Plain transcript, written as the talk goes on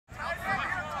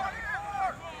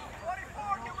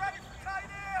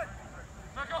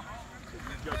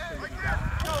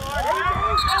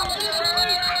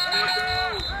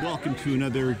welcome to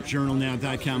another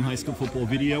JournalNow.com high school football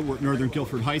video. We're at Northern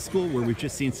Guilford High School, where we've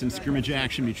just seen some scrimmage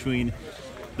action between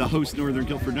the host Northern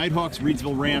Guilford Nighthawks,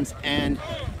 Reedsville Rams, and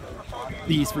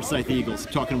the East Forsyth Eagles.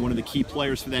 Talking to one of the key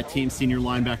players for that team, senior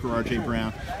linebacker RJ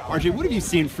Brown. RJ, what have you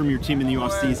seen from your team in the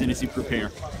offseason as you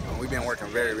prepare? We've been working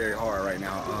very, very hard right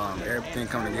now. Everything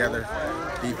coming together,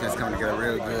 defense coming together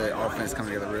real good, offense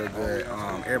coming together real good.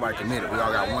 Everybody committed. We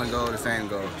all got one goal, the same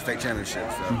goal, state championship.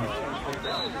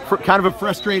 So. Kind of a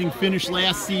frustrating finish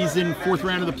last season, fourth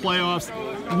round of the playoffs.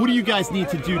 What do you guys need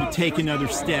to do to take another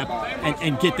step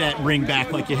and get that ring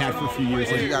back like you had for a few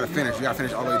years? Well, you got to finish. You got to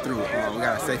finish all the way through. We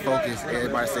got to stay focused.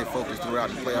 Everybody stay focused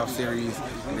throughout the playoff series,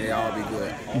 and they all be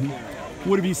good.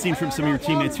 What have you seen from some of your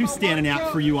teammates? Who's standing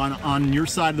out for you on your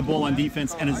side of the ball on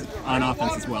defense and on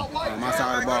offense as well? On my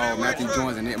side of the ball, Matthew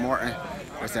Jones and Nick Martin,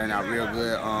 they're standing out real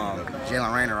good.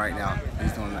 Jalen Rayner right now,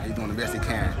 he's doing the best he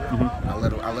can. I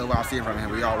love what I see from him.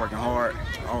 We all working hard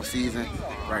all season.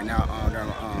 Right now,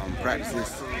 during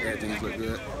practices, everything's look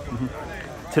good.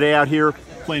 Today out here,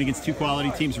 playing against two quality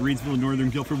teams, Reedsville and Northern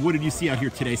Guilford. What did you see out here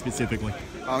today specifically?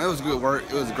 It was good work.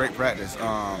 It was a great practice.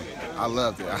 I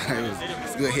loved it.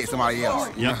 It's good to hit somebody else.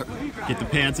 Yep. Get the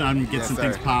pads on, get some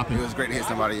things popping. It was great to hit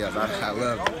somebody else. I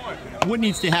loved it. What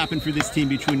needs to happen for this team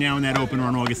between now and that opener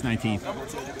on August 19th?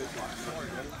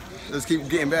 Just keep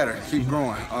getting better, keep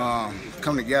growing,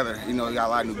 come together. You know, we got a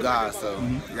lot of new guys, so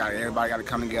everybody got to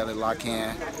come together, lock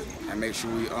in, and make sure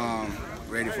we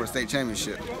ready for a state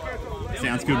championship.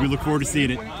 Sounds good. We look forward to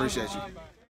seeing it. Appreciate you.